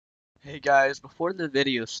Hey guys, before the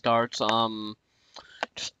video starts,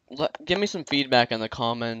 just give me some feedback in the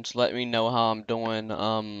comments. Let me know how I'm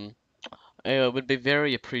doing. It would be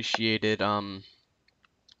very appreciated.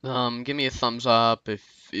 Give me a thumbs up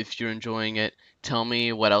if you're enjoying it. Tell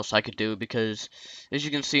me what else I could do because, as you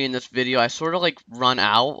can see in this video, I sort of like run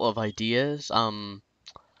out of ideas. I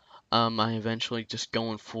eventually just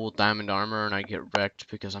go in full diamond armor and I get wrecked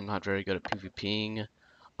because I'm not very good at PvPing.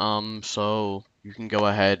 So you can go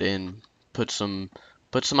ahead and put some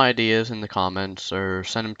ideas in the comments or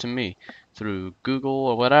send them to me through Google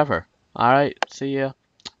or whatever. Alright, see ya,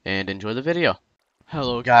 and enjoy the video.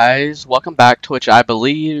 Hello guys, welcome back to which I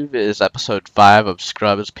believe is episode 5 of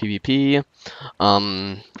Scrubs PvP.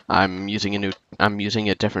 I'm using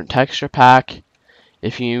a different texture pack.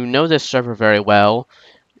 If you know this server very well,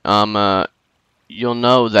 you'll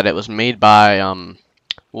know that it was made by,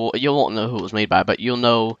 well, you won't know who it was made by, but you'll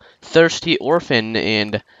know Thirsty Orphan,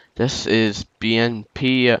 and this is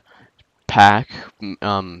BNP pack,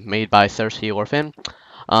 made by Thirsty Orphan.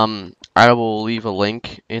 I will leave a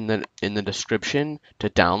link in the description to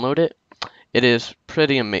download it. It is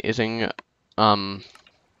pretty amazing. I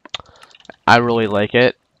really like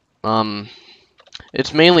it.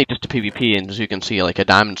 It's mainly just a PvP, and as you can see, like a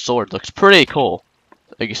diamond sword looks pretty cool,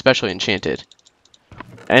 like especially enchanted.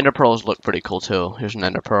 Ender pearls look pretty cool too. Here's an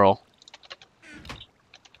ender pearl.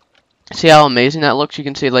 See how amazing that looks? You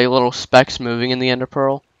can see like little specks moving in the ender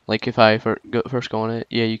pearl. Like if I first go on it,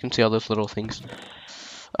 yeah, you can see all those little things.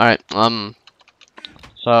 All right,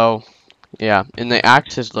 so yeah, and the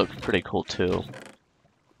axes look pretty cool too.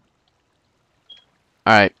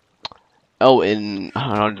 All right. Oh, and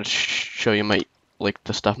I'll just show you my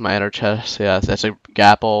the stuff in my inner chest. Yeah, that's a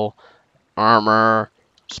gapple, armor,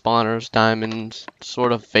 spawners, diamonds,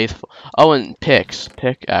 sort of faithful. Oh, and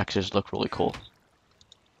pickaxes look really cool.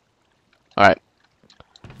 All right.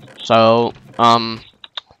 So,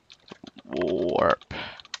 warp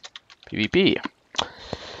PvP.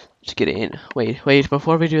 Let's get in. Wait,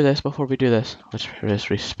 before we do this, let's just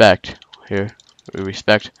respect. Here, we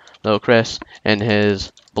respect little Chris and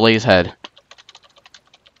his blaze head.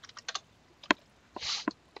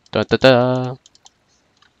 Da da da.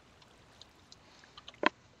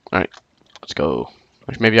 Alright, let's go.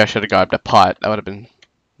 Maybe I should have grabbed a pot. That would have been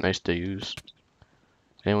nice to use.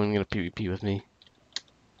 Anyone gonna PvP with me?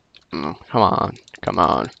 Come on. Come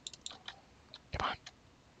on.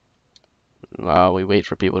 While we wait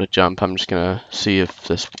for people to jump, I'm just gonna see if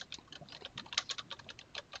this...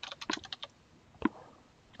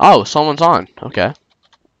 Oh, someone's on. Okay.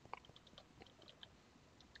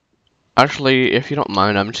 Actually, if you don't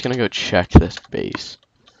mind, I'm just gonna go check this base.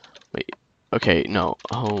 Wait. Okay, no.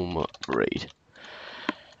 Home raid.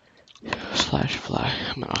 Slash fly.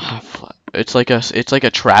 I'm gonna have fly. It's like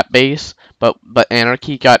a trap base, but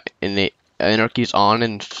Anarchy got in the Anarchy's on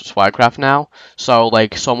in Swagcraft now. So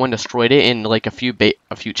like someone destroyed it in like a few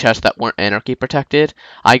chests that weren't Anarchy protected.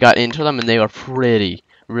 I got into them and they were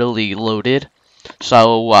really loaded.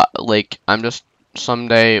 So like I'm just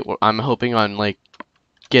someday I'm hoping on like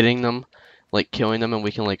getting them, like killing them, and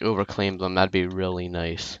we can like overclaim them. That'd be really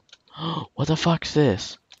nice. What the fuck's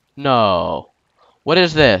this? No. What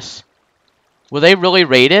is this? Were they really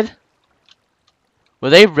raided? Were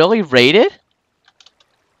they really raided?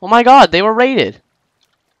 Oh my god, they were raided.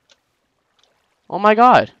 Oh my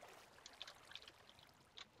god.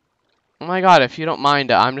 Oh my god, if you don't mind,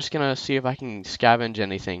 I'm just gonna see if I can scavenge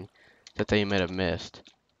anything that they might have missed.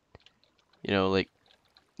 You know, like,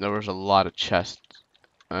 there was a lot of chests.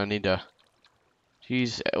 I need to...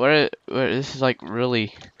 Jeez, where this is like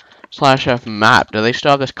really... Slash F map. Do they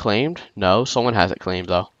still have this claimed? No, someone has it claimed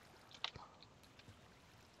though.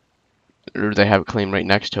 Or they have it claimed right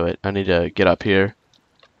next to it. I need to get up here.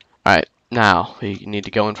 Alright, now we need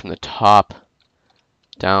to go in from the top,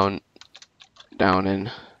 down in.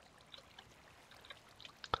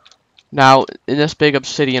 Now in this big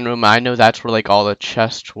obsidian room, I know that's where like all the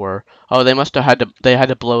chests were. Oh, they must have had to. They had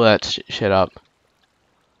to blow that shit up.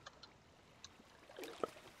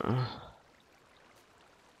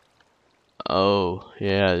 Oh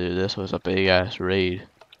yeah, dude, this was a big ass raid.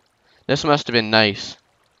 This must have been nice.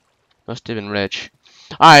 Must have been rich.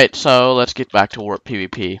 Alright, so let's get back to warp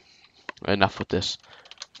PvP. Enough with this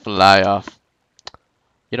fly off.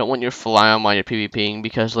 You don't want your fly on while you're PvPing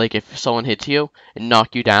because, like, if someone hits you and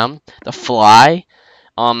knock you down, the fly,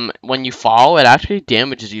 when you fall, it actually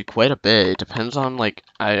damages you quite a bit. It depends on, like,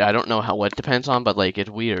 I don't know what it depends on, but, like, it's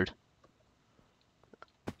weird.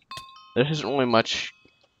 This isn't really much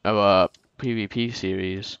of a PvP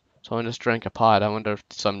series. Someone just drank a pot. I wonder if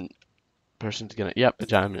some person's gonna... Yep, a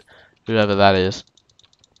diamond. Whoever that is.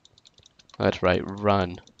 That's right,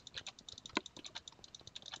 run.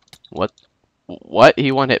 What? What?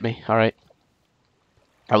 He one hit me. Alright.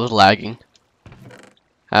 I was lagging.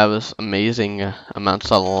 That was amazing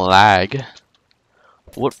amounts of lag.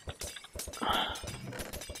 What?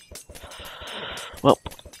 Well,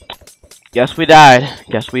 guess we died.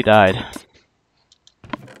 Guess we died.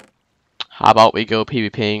 How about we go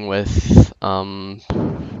PvPing with,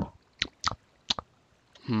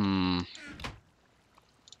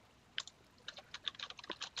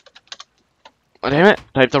 Oh, damn it.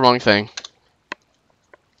 Typed the wrong thing.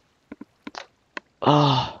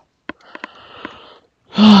 Oh.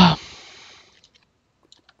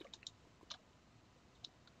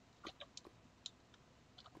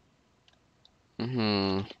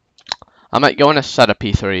 I might go in a set of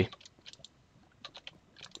P3.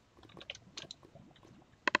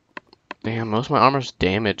 Damn, most of my armor's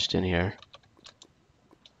damaged in here.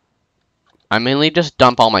 I mainly just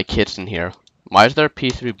dump all my kits in here. Why is there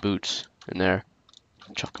P3 boots in there?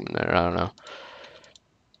 Chuck them in there, I don't know.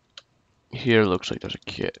 Here looks like there's a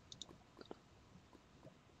kit.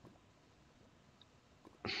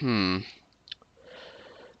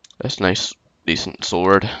 That's nice, decent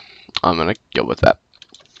sword. I'm gonna go with that.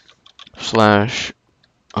 Slash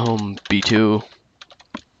B2.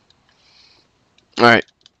 Alright,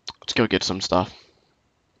 let's go get some stuff.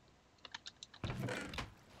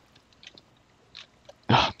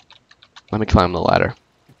 Ugh. Let me climb the ladder.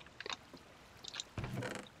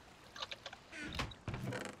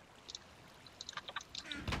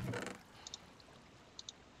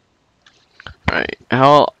 Alright,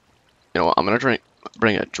 how, you know what, I'm gonna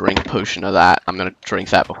bring a drink potion of that. I'm gonna drink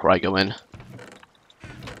that before I go in.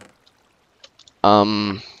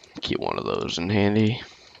 Keep one of those in handy.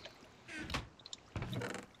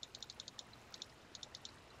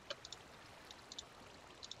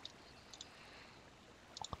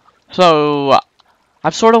 So,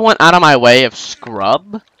 I've sort of went out of my way of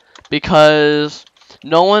scrub, because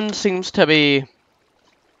no one seems to be...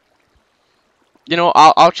 You know,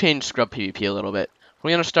 I'll change scrub PvP a little bit.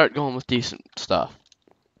 We're gonna start going with decent stuff.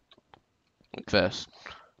 Like this.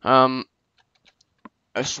 I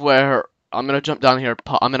swear, I'm gonna jump down here,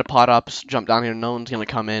 I'm gonna pot up, jump down here, no one's gonna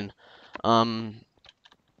come in. Come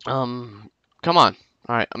on.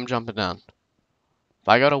 Alright, I'm jumping down. If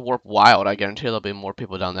I go to Warp Wild, I guarantee there'll be more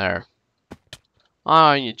people down there.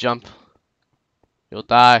 Oh, you jump. You'll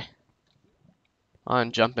die.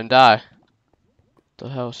 On, jump and die. What the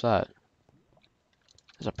hell is that?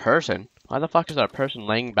 There's a person? Why the fuck is there a person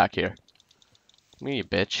laying back here? Me, you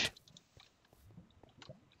bitch.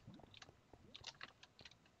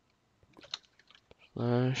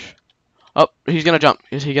 Slash. Oh, he's gonna jump.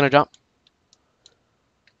 Is he gonna jump?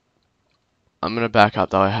 I'm gonna back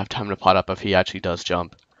up though. I have time to pot up if he actually does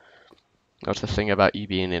jump. That's the thing about you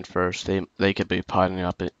being in first. They could be potting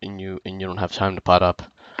up and you don't have time to pot up.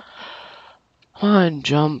 Come on,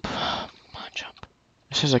 jump. Come on, jump.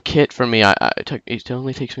 This is a kit for me. It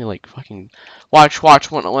only takes me like fucking. Watch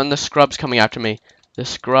when the scrub's coming after me. The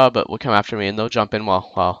scrub will come after me and they'll jump in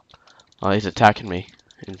while he's attacking me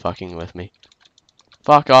and fucking with me.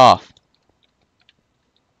 Fuck off.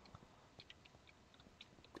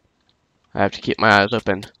 I have to keep my eyes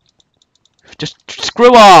open. Just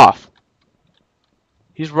screw off!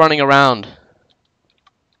 He's running around.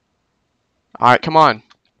 Alright, come on.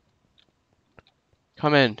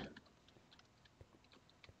 Come in.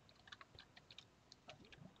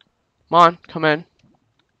 Come on, come in.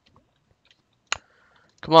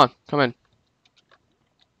 Come on, come in.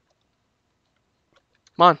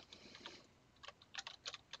 Come on.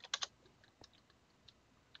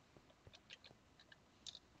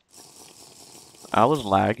 I was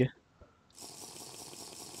lag.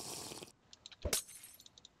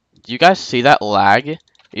 Do you guys see that lag?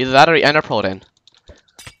 Either that or he ender pearled in.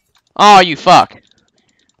 Oh, you fuck.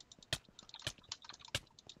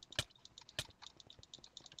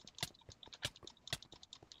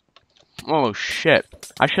 Oh shit.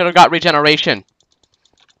 I should have got regeneration.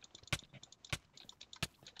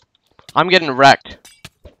 I'm getting wrecked.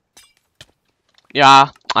 Yeah,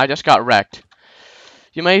 I just got wrecked.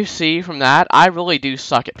 You may see from that, I really do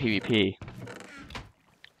suck at PvP.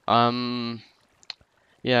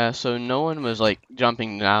 Yeah, so no one was like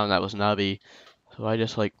jumping down that was nubby. So I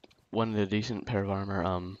just like wanted a decent pair of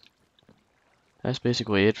armor. That's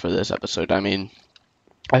basically it for this episode. I mean,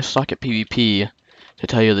 I suck at PvP, to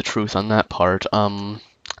tell you the truth on that part.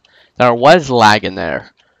 There was lag in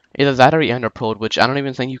there. Either that or he ender pearled, which I don't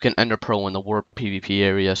even think you can ender pearl in the warp PvP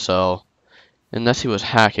area, so unless he was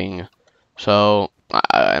hacking. So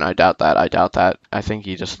and I doubt that. I think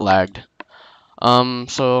he just lagged.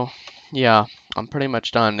 So yeah. I'm pretty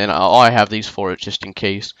much done, and all I have these for is just in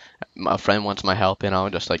case a friend wants my help, and I'll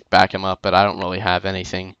just like back him up. But I don't really have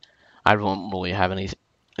anything. I don't really have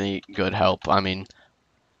any good help. I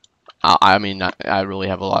really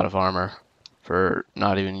have a lot of armor for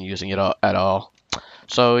not even using it at all.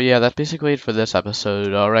 So yeah, that's basically it for this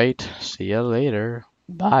episode. All right, see ya later.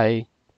 Bye.